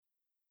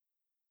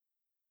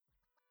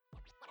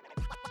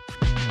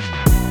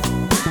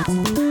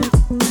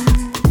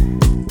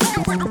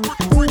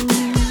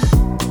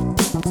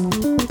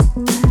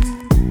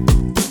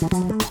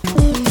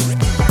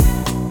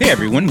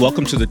everyone.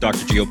 Welcome to the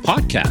Dr. Gio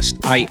podcast.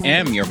 I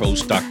am your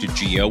host, Dr.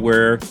 Gio,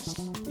 where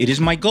it is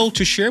my goal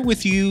to share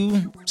with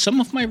you some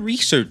of my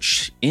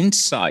research,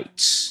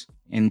 insights,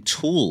 and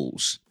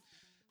tools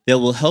that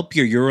will help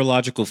your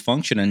urological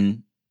function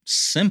and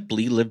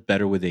simply live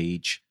better with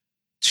age.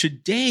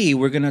 Today,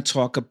 we're going to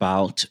talk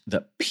about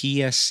the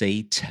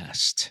PSA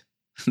test.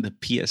 The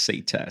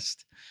PSA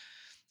test.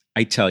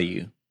 I tell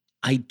you,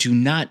 I do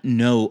not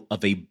know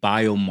of a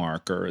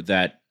biomarker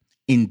that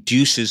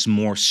induces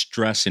more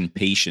stress in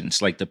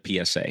patients like the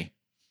PSA.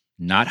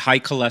 Not high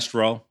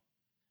cholesterol,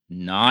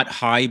 not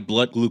high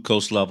blood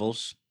glucose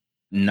levels,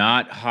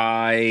 not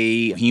high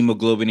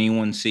hemoglobin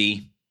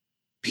A1C.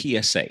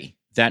 PSA.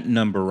 That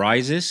number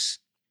rises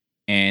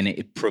and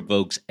it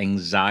provokes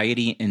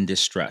anxiety and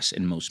distress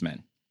in most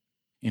men.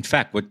 In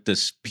fact, what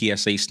does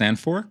PSA stand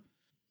for?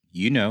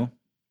 You know,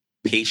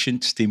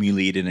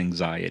 patient-stimulated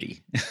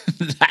anxiety.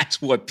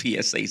 That's what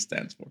PSA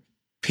stands for.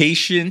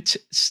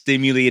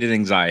 Patient-stimulated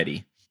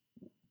anxiety.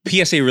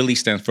 PSA really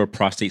stands for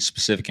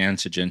prostate-specific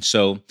antigen.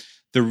 So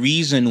the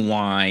reason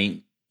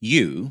why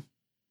you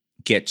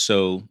get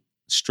so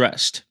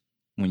stressed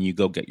when you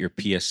go get your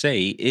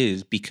PSA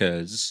is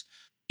because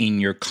in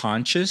your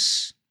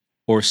conscious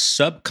or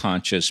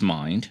subconscious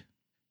mind,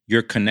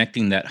 you're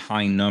connecting that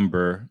high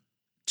number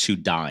to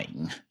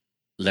dying.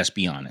 Let's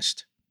be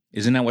honest.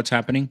 Isn't that what's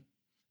happening?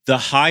 The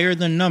higher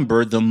the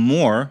number, the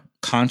more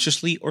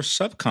consciously or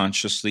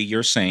subconsciously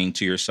you're saying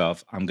to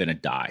yourself, I'm going to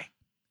die.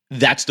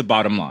 That's the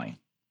bottom line,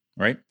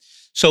 right?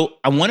 So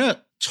I want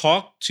to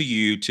talk to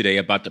you today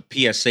about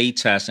the PSA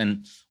test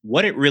and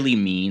what it really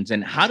means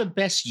and how to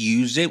best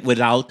use it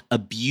without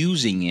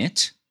abusing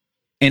it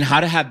and how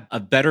to have a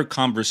better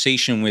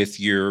conversation with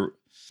your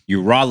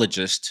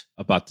urologist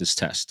about this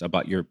test,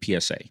 about your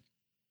PSA.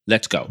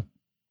 Let's go.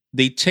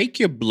 They take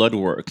your blood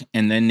work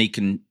and then they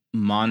can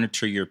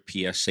monitor your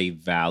PSA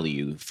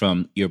value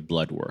from your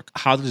blood work.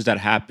 How does that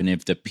happen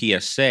if the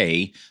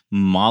PSA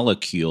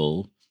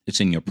molecule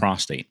is in your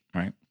prostate,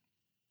 right?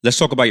 Let's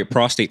talk about your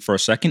prostate for a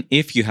second.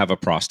 If you have a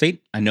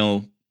prostate, I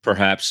know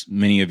perhaps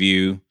many of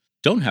you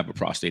don't have a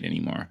prostate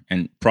anymore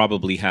and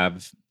probably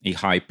have a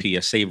high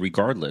PSA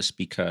regardless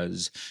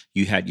because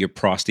you had your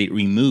prostate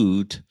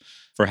removed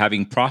for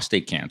having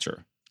prostate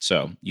cancer.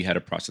 So you had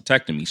a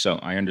prostatectomy. So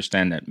I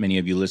understand that many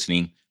of you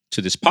listening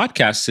to this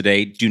podcast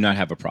today do not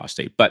have a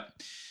prostate. But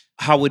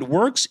how it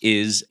works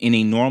is in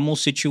a normal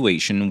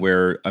situation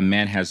where a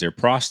man has their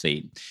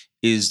prostate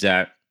is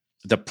that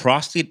the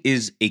prostate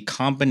is a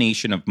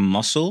combination of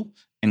muscle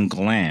and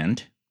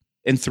gland,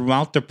 and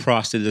throughout the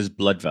prostate there's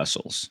blood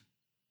vessels.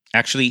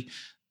 Actually,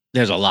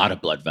 there's a lot of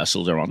blood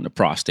vessels around the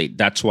prostate.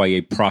 That's why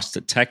a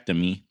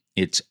prostatectomy,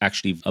 it's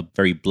actually a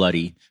very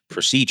bloody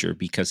procedure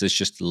because it's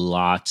just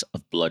lots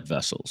of blood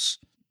vessels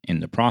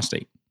in the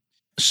prostate.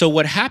 So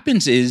what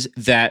happens is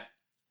that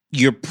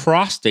your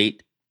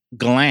prostate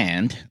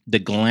gland, the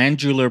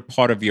glandular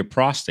part of your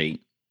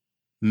prostate,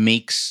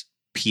 makes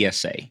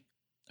PSA,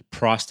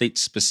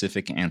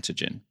 prostate-specific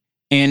antigen.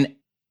 And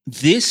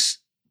this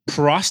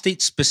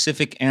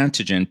prostate-specific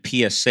antigen,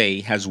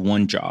 PSA, has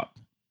one job.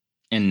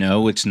 And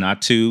no, it's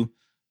not to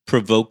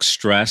provoke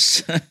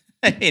stress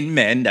in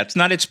men. That's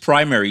not its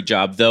primary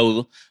job,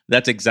 though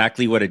that's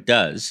exactly what it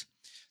does.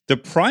 The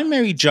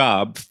primary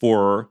job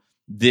for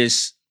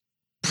this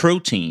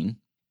protein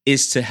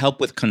is to help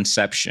with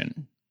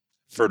conception,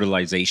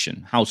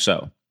 fertilization. How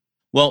so?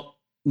 Well,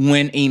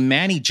 when a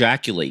man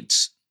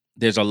ejaculates,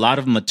 there's a lot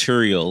of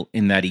material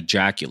in that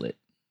ejaculate.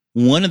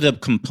 One of the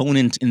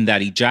components in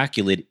that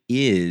ejaculate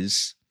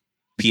is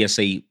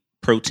PSA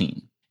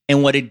protein.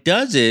 And what it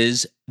does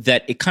is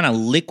that it kind of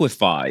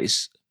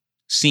liquefies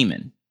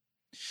semen.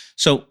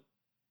 So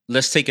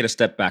let's take it a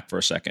step back for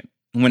a second.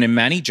 When a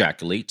man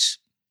ejaculates,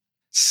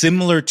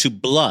 similar to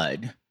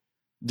blood,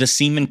 the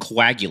semen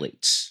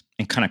coagulates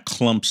and kind of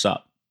clumps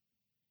up.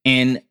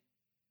 And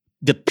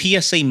the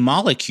PSA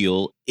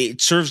molecule,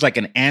 it serves like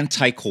an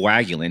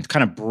anticoagulant,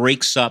 kind of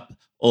breaks up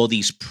all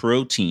these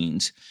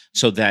proteins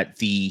so that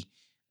the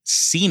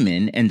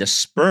semen and the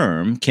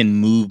sperm can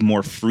move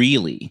more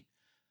freely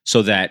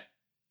so that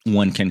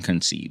one can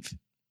conceive.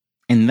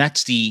 And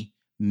that's the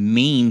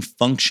main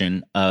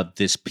function of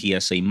this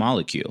PSA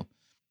molecule.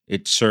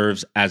 It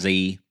serves as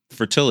a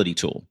fertility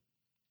tool.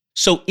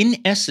 So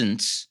in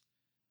essence,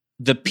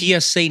 the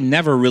PSA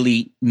never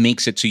really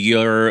makes it to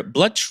your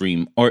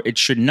bloodstream, or it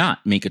should not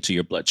make it to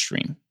your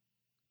bloodstream.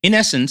 In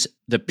essence,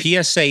 the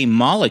PSA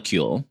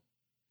molecule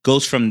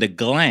goes from the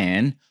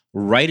gland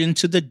right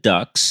into the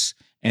ducts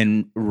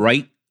and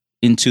right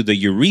into the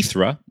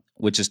urethra,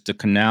 which is the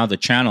canal, the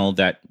channel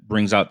that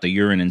brings out the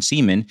urine and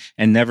semen,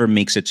 and never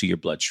makes it to your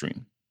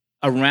bloodstream.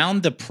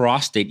 Around the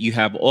prostate, you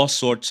have all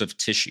sorts of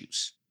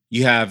tissues.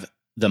 You have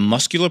the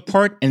muscular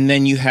part, and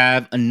then you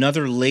have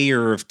another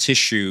layer of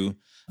tissue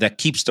that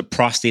keeps the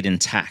prostate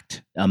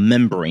intact, a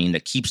membrane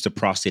that keeps the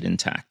prostate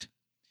intact.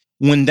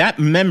 When that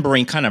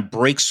membrane kind of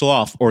breaks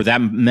off or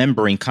that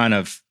membrane kind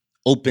of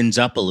opens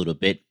up a little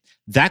bit,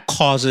 that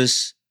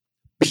causes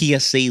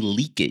PSA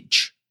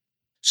leakage.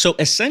 So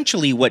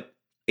essentially what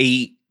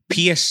a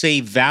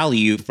PSA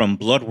value from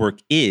blood work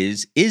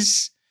is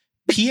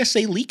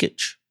PSA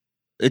leakage.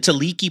 It's a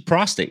leaky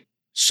prostate.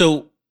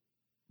 So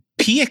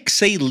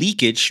PSA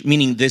leakage,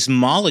 meaning this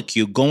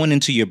molecule going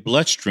into your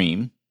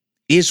bloodstream,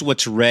 is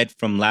what's read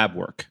from lab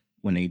work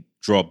when they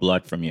draw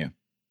blood from you.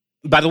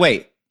 By the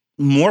way,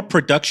 more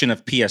production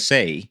of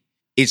PSA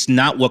is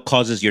not what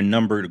causes your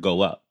number to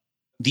go up.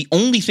 The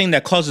only thing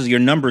that causes your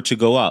number to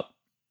go up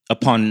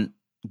upon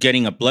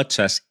getting a blood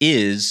test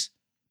is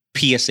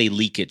PSA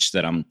leakage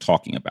that I'm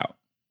talking about,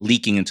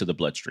 leaking into the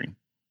bloodstream.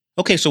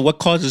 Okay, so what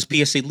causes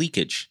PSA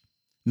leakage?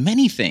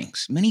 Many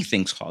things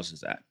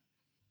causes that.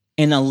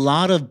 And a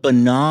lot of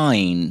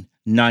benign,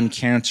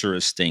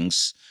 non-cancerous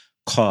things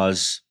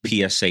cause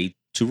PSA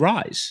to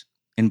rise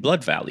in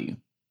blood value,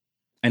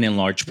 an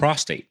enlarged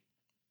prostate,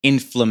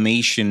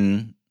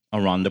 inflammation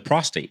around the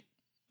prostate,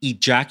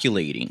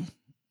 ejaculating.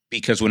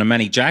 Because when a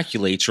man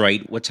ejaculates,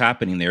 right, what's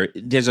happening there?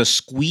 There's a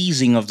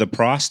squeezing of the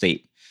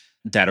prostate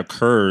that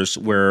occurs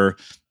where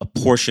a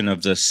portion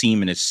of the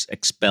semen is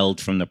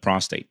expelled from the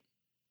prostate.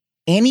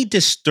 Any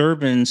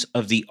disturbance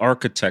of the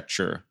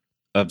architecture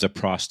of the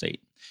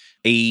prostate,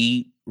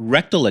 a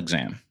rectal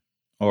exam,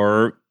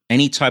 or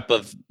any type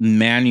of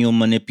manual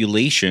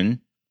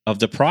manipulation of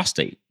the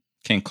prostate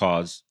can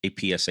cause a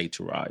PSA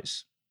to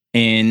rise.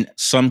 In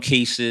some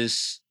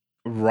cases,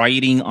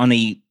 riding on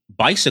a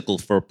bicycle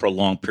for a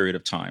prolonged period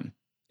of time.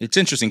 It's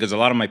interesting because a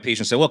lot of my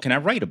patients say, well, can I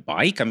ride a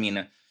bike? I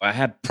mean, I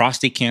have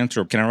prostate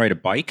cancer. Can I ride a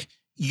bike?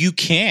 You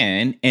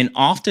can. And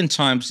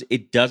oftentimes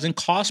it doesn't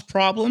cause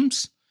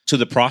problems to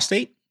the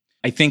prostate.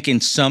 I think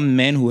in some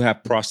men who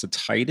have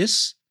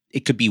prostatitis,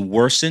 it could be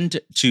worsened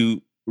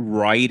to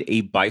ride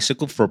a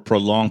bicycle for a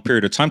prolonged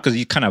period of time because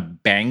you're kind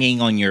of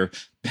banging on your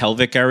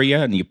pelvic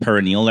area and your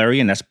perineal area,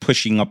 and that's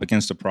pushing up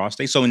against the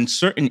prostate. So in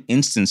certain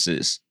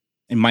instances,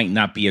 it might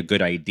not be a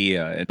good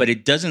idea, but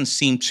it doesn't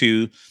seem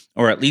to,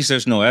 or at least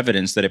there's no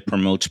evidence that it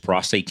promotes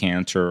prostate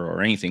cancer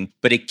or anything,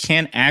 but it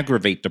can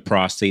aggravate the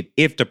prostate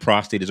if the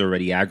prostate is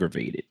already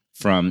aggravated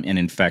from an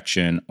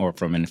infection or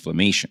from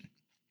inflammation.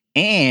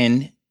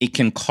 And it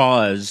can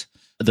cause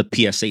the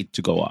PSA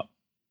to go up.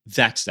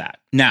 That's that.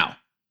 Now,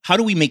 how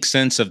do we make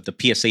sense of the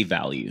PSA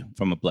value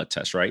from a blood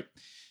test, right?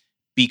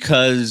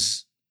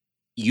 Because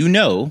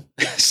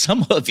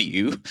some of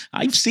you,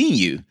 I've seen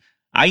you.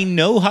 I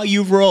know how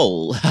you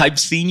roll. I've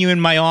seen you in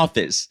my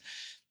office.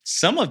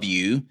 Some of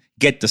you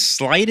get the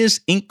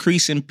slightest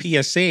increase in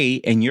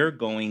PSA and you're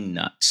going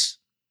nuts.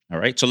 All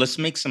right. So let's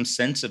make some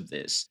sense of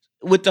this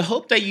with the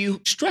hope that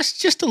you stress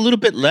just a little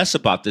bit less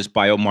about this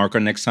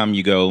biomarker next time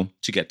you go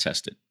to get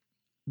tested.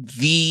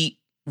 The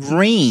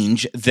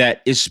range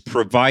that is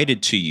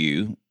provided to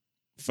you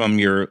from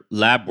your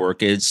lab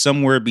work is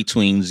somewhere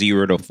between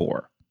 0 to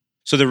 4.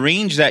 So the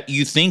range that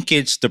you think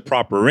it's the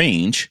proper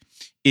range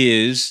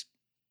is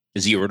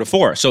 0 to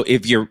 4. So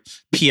if your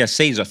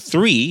PSA is a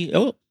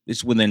 3,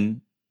 it's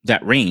within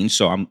that range,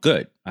 so I'm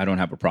good. I don't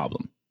have a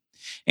problem.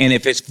 And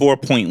if it's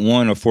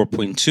 4.1 or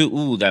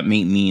 4.2, that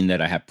may mean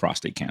that I have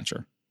prostate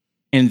cancer.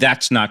 And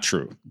that's not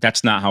true.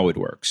 That's not how it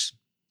works.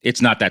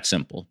 It's not that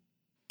simple.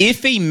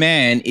 If a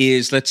man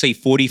is, let's say,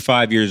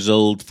 45 years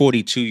old,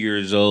 42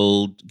 years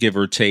old, give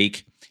or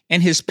take,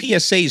 and his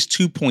PSA is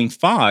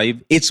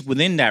 2.5, it's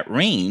within that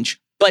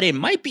range, but it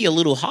might be a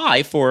little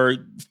high for a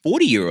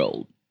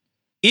 40-year-old.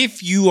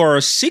 If you are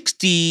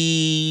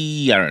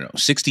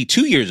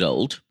 62 years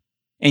old,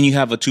 and you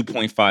have a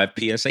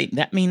 2.5 PSA,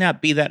 that may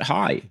not be that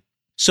high.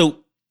 So,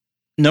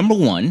 number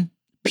one,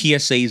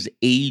 PSA is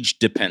age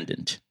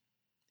dependent.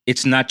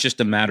 It's not just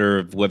a matter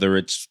of whether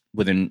it's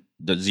within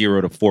the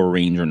 0 to 4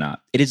 range or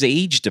not. It is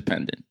age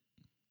dependent.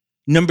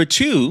 Number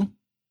two,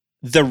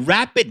 the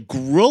rapid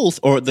growth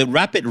or the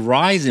rapid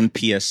rise in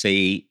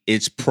PSA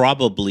is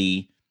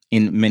probably,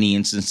 in many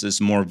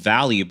instances, more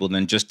valuable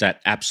than just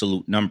that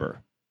absolute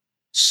number.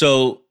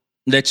 So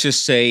let's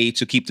just say,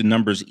 to keep the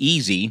numbers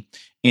easy,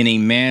 in a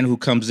man who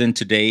comes in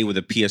today with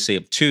a PSA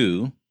of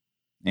 2,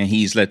 and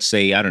he's, let's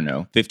say,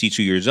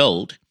 52 years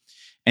old,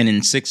 and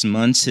in 6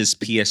 months, his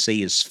PSA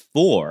is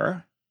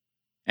 4,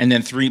 and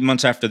then 3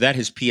 months after that,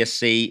 his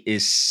PSA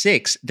is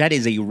 6, that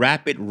is a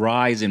rapid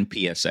rise in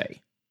PSA.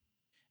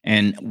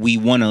 And we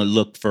want to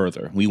look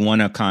further. We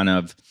want to kind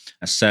of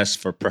assess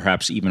for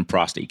perhaps even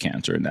prostate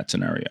cancer in that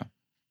scenario.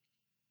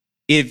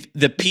 If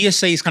the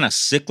PSA is kind of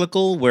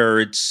cyclical, where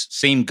it's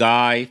same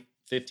guy,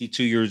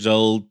 52 years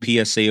old,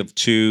 PSA of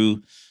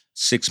 2,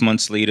 6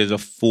 months later is a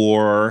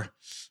 4,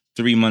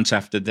 3 months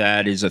after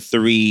that is a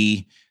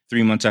 3,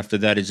 3 months after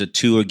that is a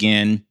 2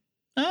 again,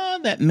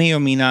 that may or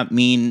may not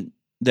mean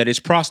that it's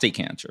prostate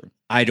cancer.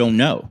 I don't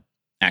know,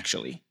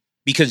 actually.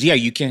 Because,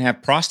 you can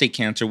have prostate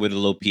cancer with a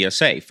low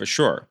PSA, for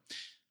sure.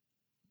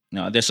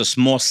 Now, there's a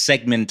small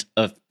segment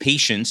of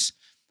patients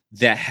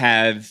that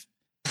have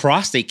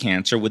prostate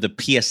cancer with a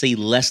PSA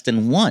less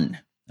than 1,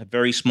 a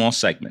very small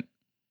segment.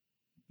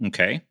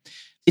 Okay?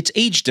 It's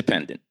age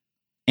dependent.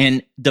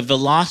 And the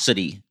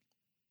velocity,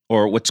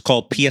 or what's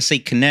called PSA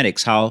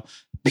kinetics, how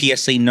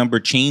PSA number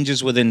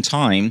changes within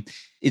time,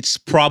 it's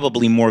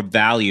probably more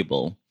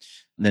valuable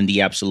than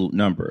the absolute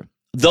number.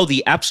 though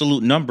the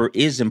absolute number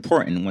is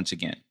important once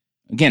again.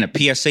 Again,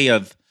 a PSA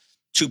of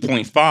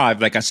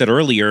 2.5, like I said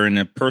earlier, in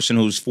a person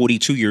who's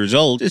 42 years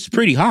old, it's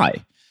pretty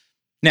high.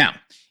 Now,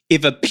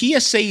 if a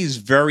PSA is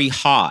very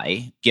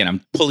high, again,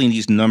 I'm pulling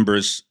these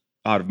numbers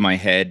out of my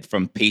head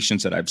from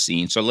patients that I've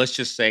seen. So let's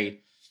just say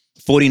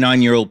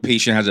 49-year-old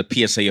patient has a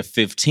PSA of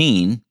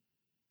 15,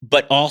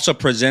 but also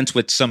presents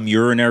with some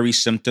urinary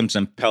symptoms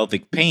and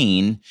pelvic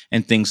pain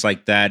and things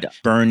like that,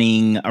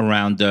 burning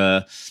around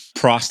the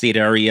prostate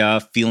area,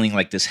 feeling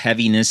like this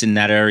heaviness in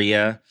that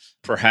area,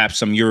 perhaps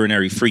some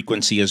urinary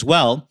frequency as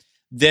well,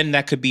 then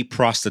that could be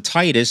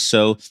prostatitis.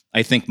 So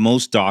I think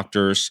most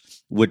doctors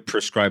would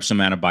prescribe some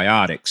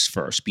antibiotics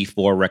first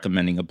before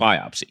recommending a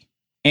biopsy.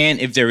 And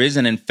if there is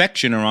an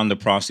infection around the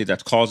prostate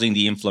that's causing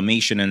the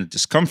inflammation and the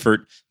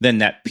discomfort, then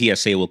that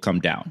PSA will come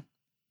down,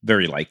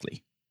 very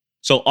likely.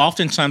 So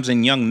oftentimes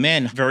in young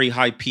men, very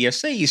high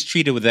PSA is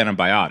treated with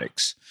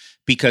antibiotics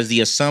because the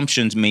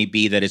assumptions may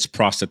be that it's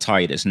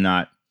prostatitis,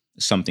 not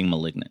something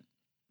malignant.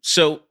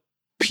 So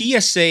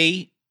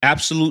PSA,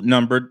 absolute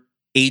number,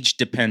 age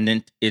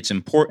dependent, it's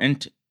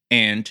important,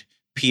 and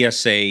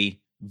PSA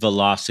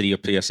velocity or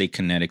PSA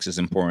kinetics is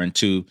important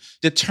to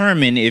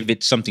determine if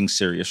it's something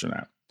serious or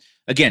not.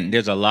 Again,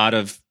 there's a lot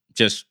of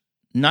just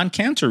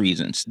non-cancer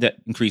reasons that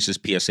increases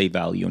PSA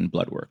value in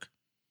blood work.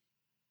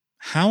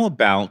 How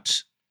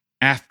about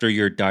after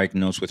you're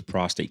diagnosed with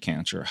prostate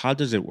cancer? How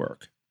does it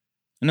work?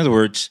 In other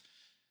words,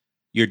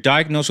 you're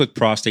diagnosed with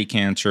prostate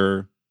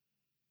cancer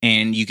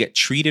and you get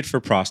treated for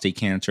prostate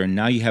cancer, and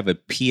now you have a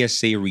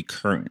PSA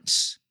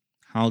recurrence.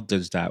 How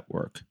does that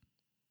work?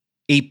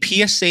 A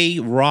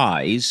PSA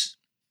rise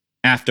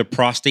after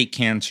prostate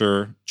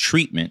cancer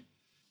treatment,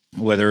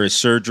 whether it's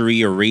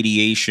surgery or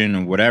radiation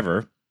or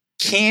whatever,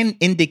 can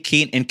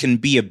indicate and can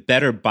be a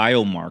better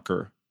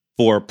biomarker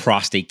for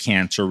prostate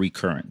cancer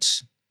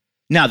recurrence.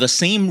 Now, the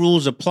same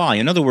rules apply.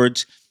 In other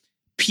words,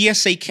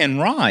 PSA can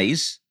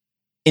rise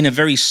in a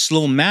very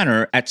slow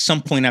manner at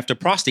some point after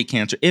prostate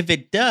cancer. If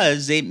it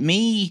does, it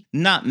may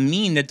not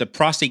mean that the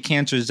prostate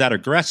cancer is that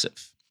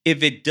aggressive.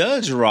 If it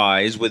does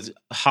rise with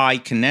high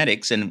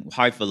kinetics and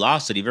high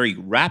velocity very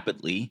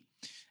rapidly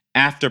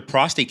after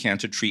prostate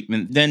cancer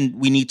treatment, then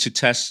we need to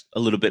test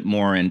a little bit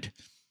more and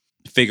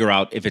figure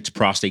out if it's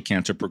prostate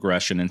cancer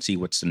progression and see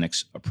what's the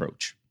next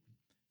approach.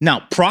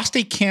 Now,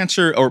 prostate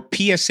cancer or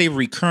PSA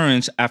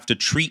recurrence after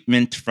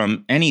treatment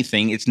from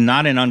anything, it's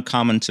not an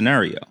uncommon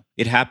scenario.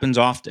 It happens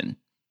often.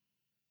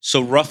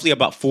 So roughly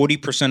about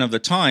 40% of the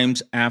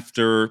times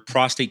after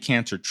prostate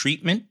cancer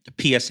treatment,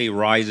 the PSA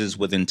rises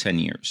within 10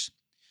 years.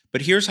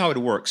 But here's how it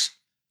works.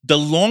 The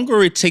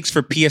longer it takes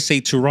for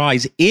PSA to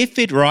rise, if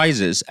it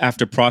rises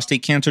after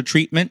prostate cancer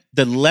treatment,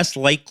 the less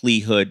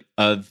likelihood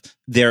of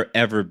there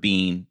ever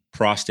being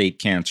prostate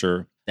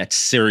cancer that's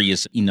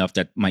serious enough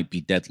that might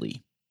be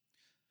deadly.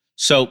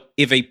 So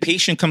if a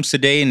patient comes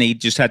today and they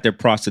just had their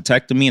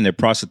prostatectomy and their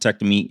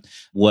prostatectomy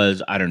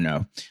was,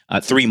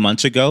 3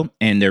 months ago,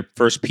 and their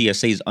first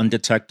PSA is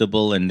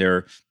undetectable and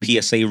their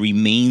PSA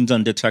remains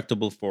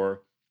undetectable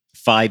for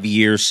 5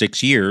 years,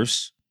 6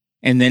 years,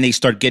 and then they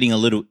start getting a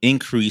little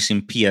increase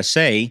in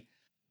PSA,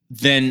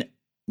 then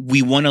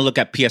we want to look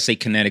at PSA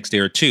kinetics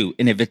there too.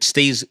 And if it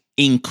stays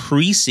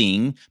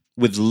increasing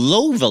with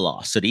low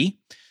velocity,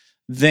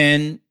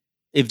 then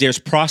if there's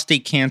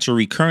prostate cancer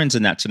recurrence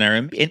in that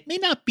scenario, it may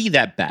not be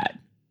that bad.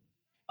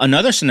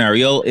 Another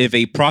scenario, if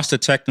a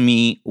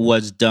prostatectomy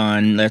was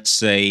done, let's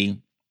say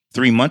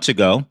 3 months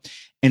ago,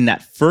 and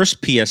that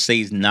first PSA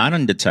is not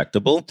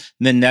undetectable,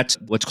 then that's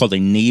what's called a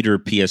nadir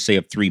PSA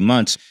of 3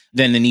 months,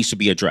 then it needs to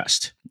be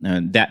addressed.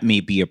 That may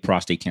be a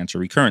prostate cancer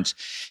recurrence.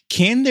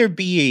 Can there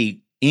be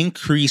an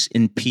increase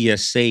in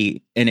PSA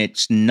and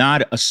it's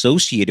not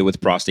associated with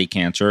prostate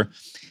cancer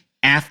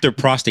after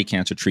prostate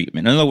cancer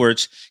treatment? In other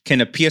words, can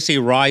a PSA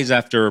rise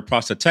after a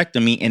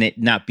prostatectomy and it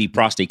not be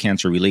prostate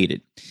cancer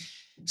related?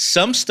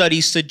 Some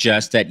studies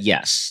suggest that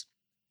yes,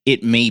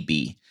 it may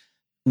be.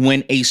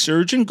 When a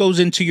surgeon goes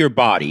into your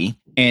body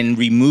and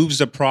removes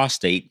the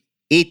prostate,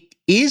 it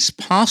is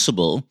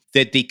possible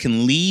that they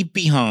can leave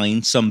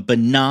behind some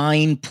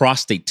benign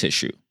prostate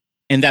tissue.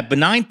 And that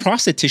benign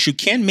prostate tissue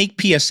can make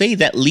PSA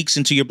that leaks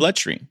into your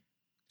bloodstream.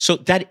 So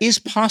that is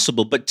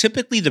possible, but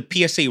typically the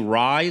PSA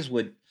rise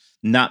would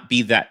not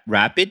be that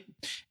rapid,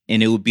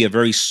 and it would be a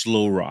very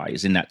slow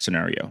rise in that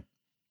scenario.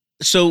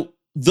 So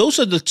those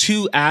are the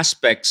two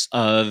aspects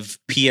of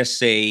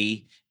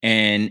PSA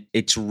and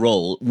its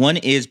role. One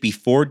is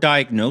before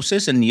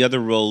diagnosis, and the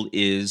other role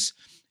is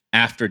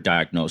after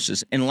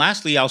diagnosis. And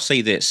lastly, I'll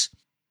say this.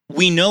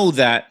 We know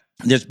that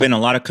there's been a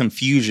lot of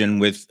confusion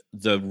with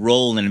the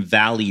role and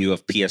value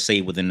of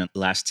PSA within the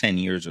last 10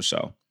 years or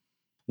so,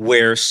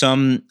 where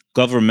some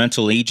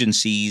governmental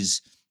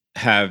agencies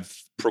have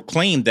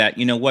proclaimed that,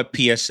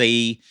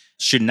 PSA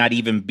should not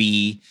even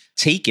be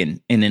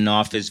taken in an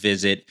office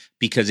visit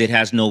because it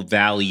has no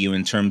value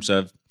in terms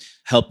of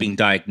helping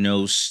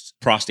diagnose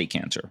prostate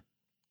cancer.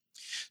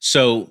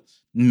 So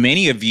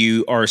many of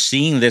you are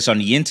seeing this on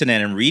the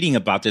internet and reading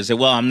about this. Say,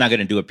 well, I'm not going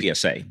to do a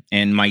PSA,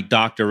 and my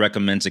doctor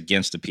recommends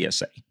against the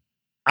PSA.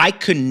 I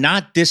could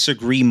not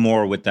disagree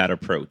more with that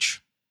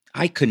approach.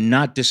 I could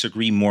not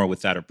disagree more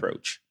with that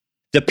approach.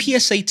 The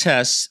PSA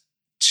test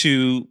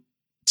to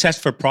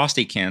test for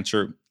prostate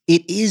cancer,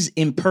 it is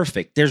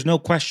imperfect. There's no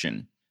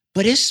question,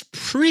 but it's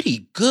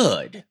pretty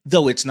good,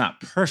 though it's not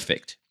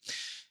perfect.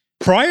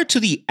 Prior to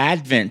the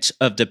advent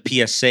of the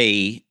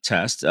PSA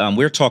test,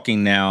 we're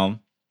talking now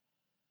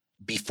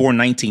before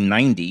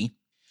 1990,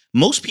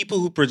 most people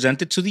who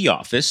presented to the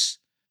office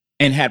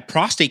and had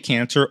prostate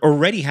cancer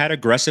already had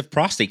aggressive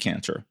prostate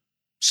cancer.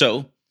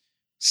 So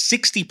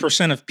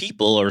 60% of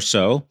people or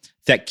so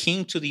that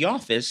came to the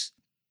office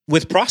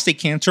with prostate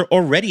cancer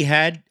already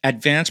had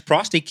advanced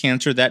prostate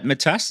cancer that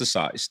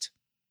metastasized.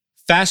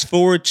 Fast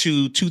forward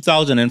to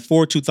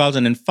 2004,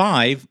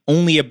 2005,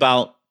 only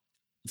about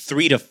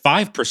 3 to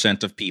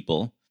 5% of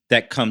people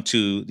that come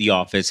to the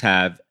office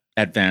have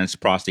advanced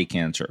prostate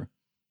cancer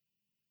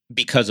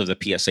because of the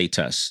PSA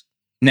test.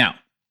 Now,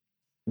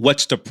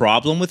 what's the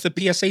problem with the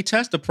PSA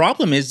test? The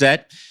problem is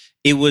that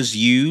it was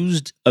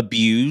used,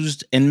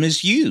 abused, and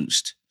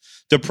misused.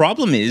 The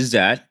problem is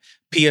that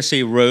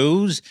PSA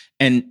rose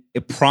and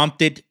it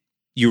prompted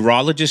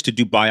urologists to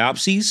do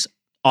biopsies,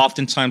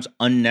 oftentimes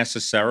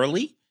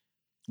unnecessarily,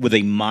 with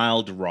a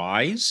mild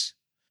rise.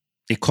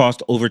 It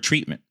caused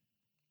overtreatment.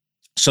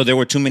 So there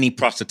were too many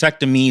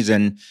prostatectomies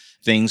and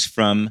things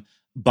from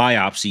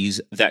biopsies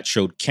that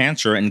showed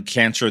cancer, and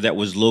cancer that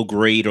was low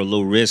grade or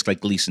low risk,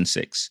 like Gleason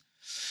 6.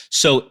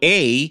 So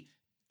A,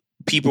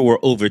 people were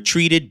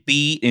overtreated.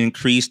 B,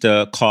 increased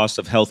the cost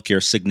of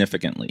healthcare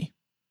significantly.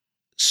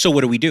 So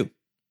what do?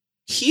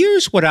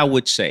 Here's what I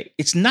would say.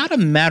 It's not a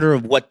matter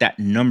of what that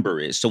number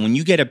is. So when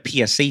you get a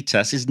PSA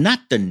test, it's not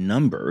the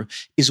number,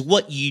 it's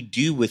what you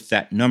do with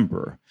that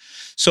number.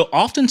 So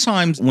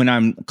oftentimes when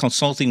I'm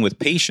consulting with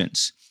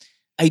patients,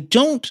 I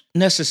don't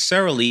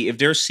necessarily, if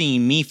they're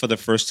seeing me for the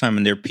first time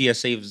and their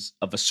PSA is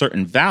of a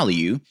certain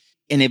value,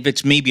 and if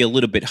it's maybe a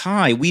little bit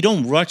high, we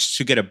don't rush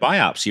to get a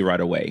biopsy right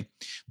away.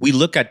 We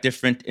look at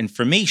different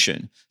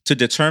information to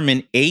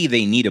determine A,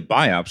 they need a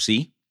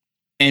biopsy,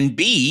 and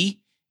B,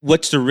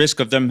 what's the risk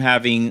of them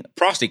having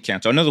prostate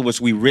cancer? In other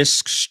words, we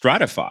risk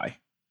stratify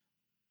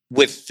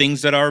with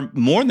things that are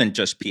more than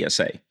just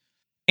PSA.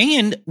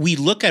 And we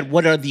look at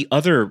what are the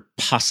other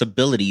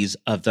possibilities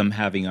of them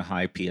having a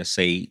high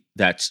PSA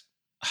that's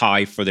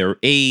high for their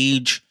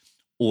age,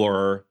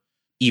 or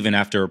even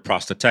after a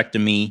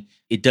prostatectomy.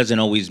 It doesn't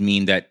always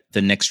mean that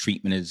the next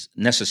treatment is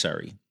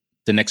necessary,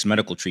 the next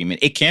medical treatment.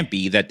 It can't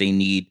be that they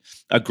need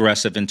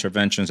aggressive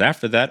interventions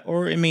after that,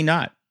 or it may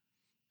not.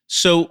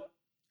 So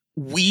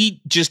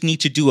we just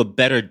need to do a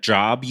better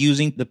job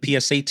using the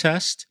PSA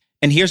test.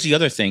 And here's the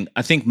other thing.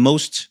 I think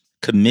most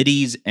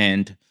committees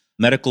and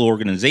medical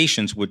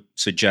organizations would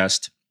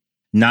suggest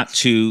not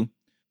to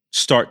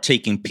start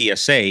taking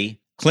PSA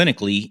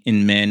clinically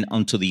in men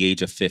until the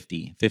age of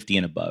 50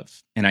 and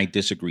above. And I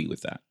disagree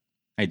with that.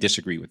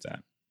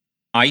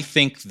 I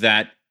think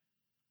that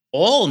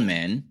all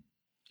men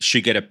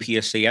should get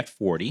a PSA at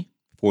 40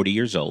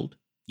 years old.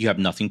 You have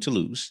nothing to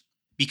lose.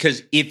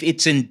 Because if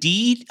it's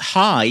indeed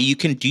high, you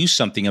can do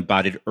something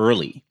about it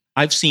early.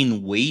 I've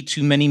seen way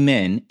too many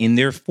men in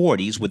their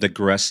 40s with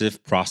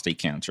aggressive prostate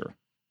cancer.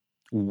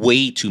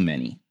 Way too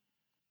many.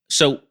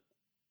 So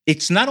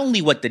it's not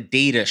only what the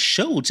data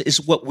shows,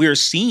 it's what we're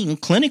seeing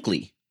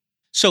clinically.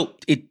 So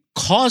it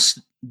costs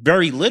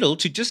very little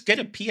to just get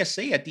a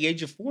PSA at the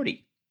age of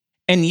 40.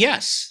 And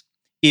yes,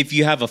 if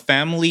you have a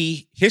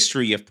family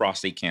history of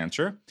prostate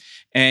cancer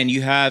and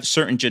you have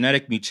certain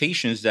genetic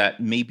mutations that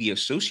may be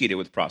associated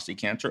with prostate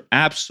cancer,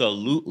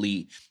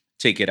 absolutely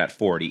take it at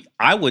 40.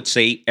 I would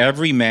say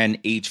every man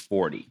age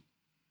 40.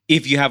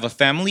 If you have a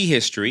family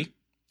history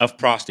of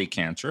prostate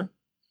cancer,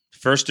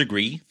 first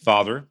degree,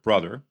 father,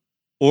 brother,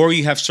 or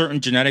you have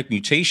certain genetic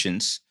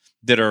mutations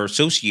that are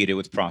associated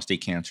with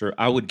prostate cancer,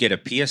 I would get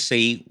a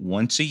PSA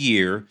once a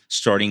year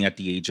starting at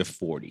the age of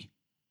 40.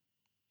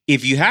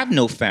 If you have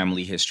no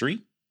family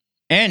history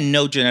and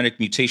no genetic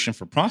mutation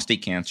for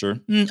prostate cancer,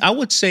 I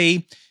would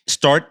say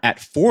start at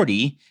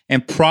 40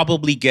 and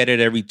probably get it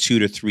every 2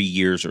 to 3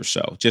 years or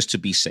so, just to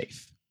be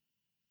safe.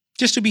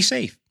 Just to be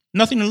safe.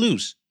 Nothing to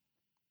lose.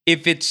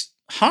 If it's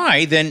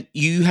high, then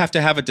you have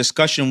to have a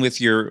discussion with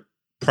your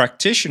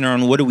practitioner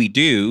on what do we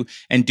do,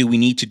 and do we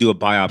need to do a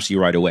biopsy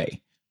right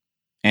away?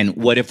 And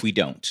what if we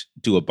don't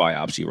do a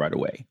biopsy right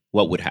away?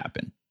 What would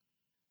happen?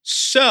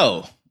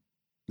 So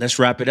let's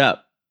wrap it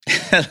up.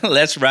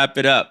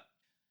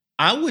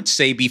 I would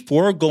say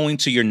before going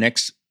to your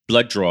next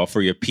blood draw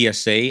for your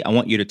PSA, I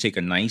want you to take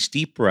a nice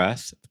deep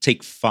breath.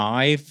 Take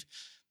 5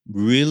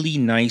 really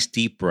nice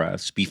deep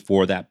breaths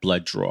before that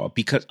blood draw,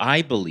 because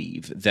I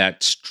believe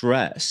that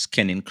stress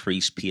can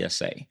increase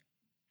PSA.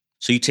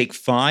 So you take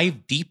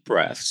 5 deep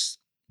breaths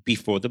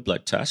before the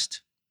blood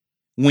test.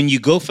 When you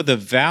go for the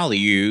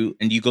value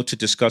and you go to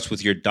discuss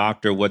with your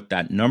doctor what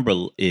that number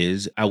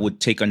is, I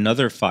would take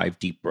another 5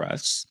 deep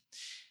breaths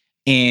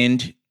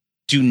and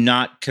do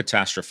not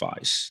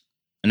catastrophize.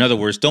 In other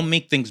words, don't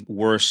make things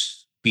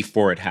worse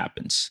before it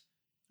happens,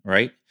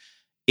 right?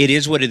 It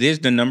is what it is.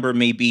 The number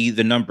may be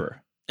the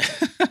number.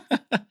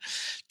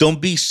 Don't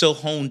be so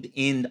honed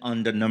in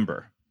on the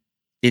number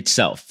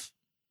itself.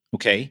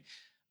 Okay.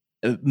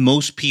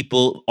 Most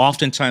people,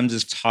 oftentimes,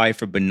 it's high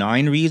for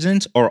benign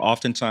reasons, or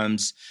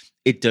oftentimes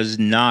it does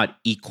not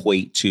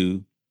equate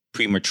to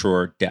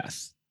premature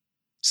death.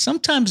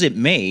 Sometimes it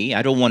may.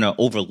 I don't want to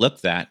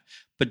overlook that,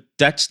 but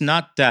that's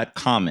not that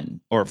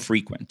common or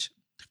frequent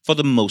for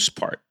the most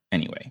part,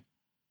 anyway.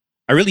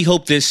 I really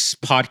hope this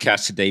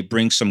podcast today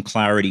brings some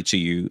clarity to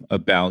you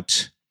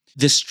about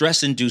this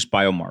stress-induced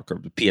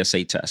biomarker, the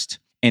PSA test,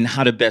 and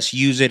how to best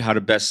use it, how to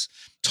best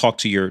talk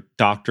to your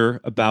doctor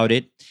about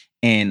it,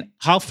 and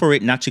how for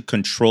it not to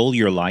control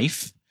your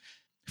life,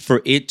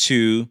 for it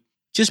to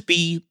just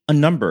be a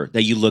number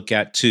that you look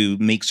at to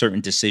make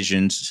certain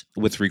decisions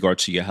with regard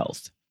to your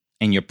health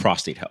and your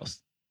prostate health.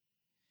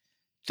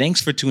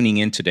 Thanks for tuning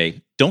in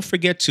today. Don't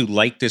forget to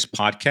like this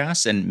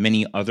podcast and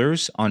many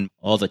others on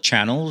all the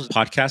channels,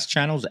 podcast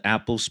channels,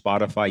 Apple,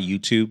 Spotify,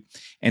 YouTube.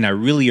 And I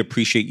really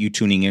appreciate you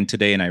tuning in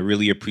today. And I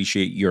really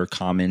appreciate your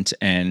comments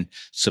and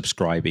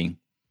subscribing.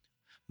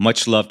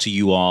 Much love to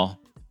you all.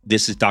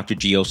 This is Dr.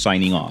 Gio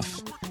signing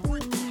off.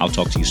 I'll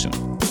talk to you soon.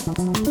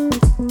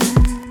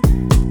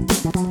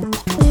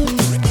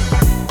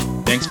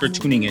 Thanks for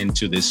tuning in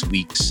to this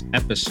week's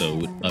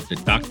episode of the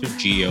Dr.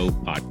 Gio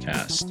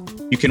podcast.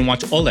 You can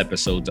watch all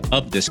episodes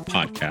of this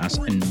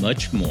podcast and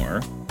much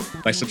more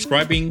by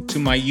subscribing to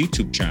my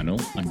YouTube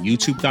channel on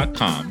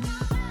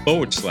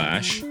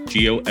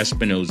youtube.com/Gio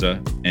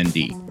Espinoza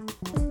ND.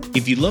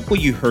 If you love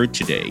what you heard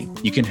today,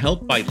 you can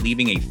help by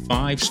leaving a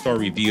 5-star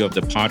review of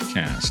the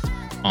podcast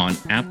on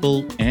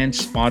Apple and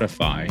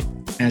Spotify,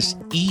 as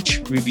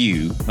each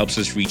review helps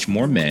us reach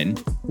more men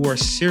who are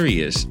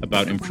serious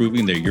about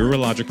improving their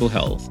urological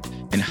health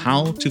and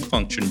how to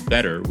function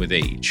better with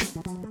age.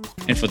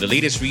 And for the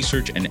latest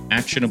research and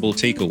actionable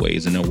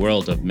takeaways in the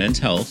world of men's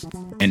health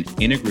and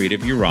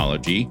integrative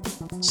urology,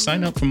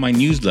 sign up for my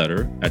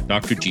newsletter at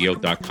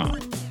drgio.com.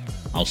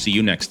 I'll see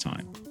you next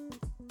time.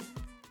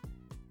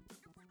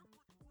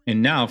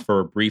 And now for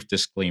a brief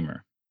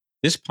disclaimer.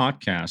 This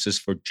podcast is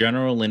for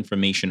general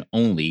information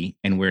only,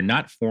 and we're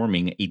not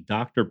forming a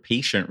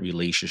doctor-patient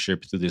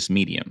relationship through this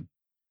medium.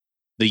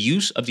 The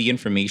use of the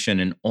information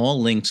and all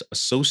links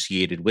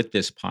associated with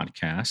this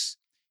podcast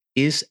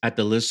is at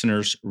the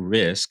listener's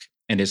risk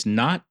and is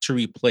not to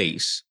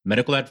replace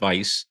medical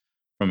advice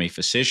from a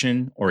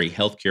physician or a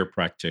healthcare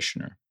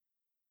practitioner.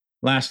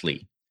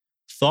 Lastly,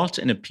 thoughts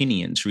and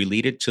opinions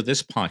related to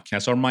this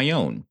podcast are my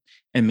own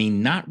and may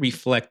not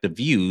reflect the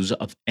views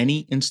of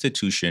any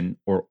institution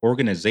or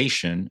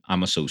organization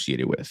I'm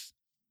associated with.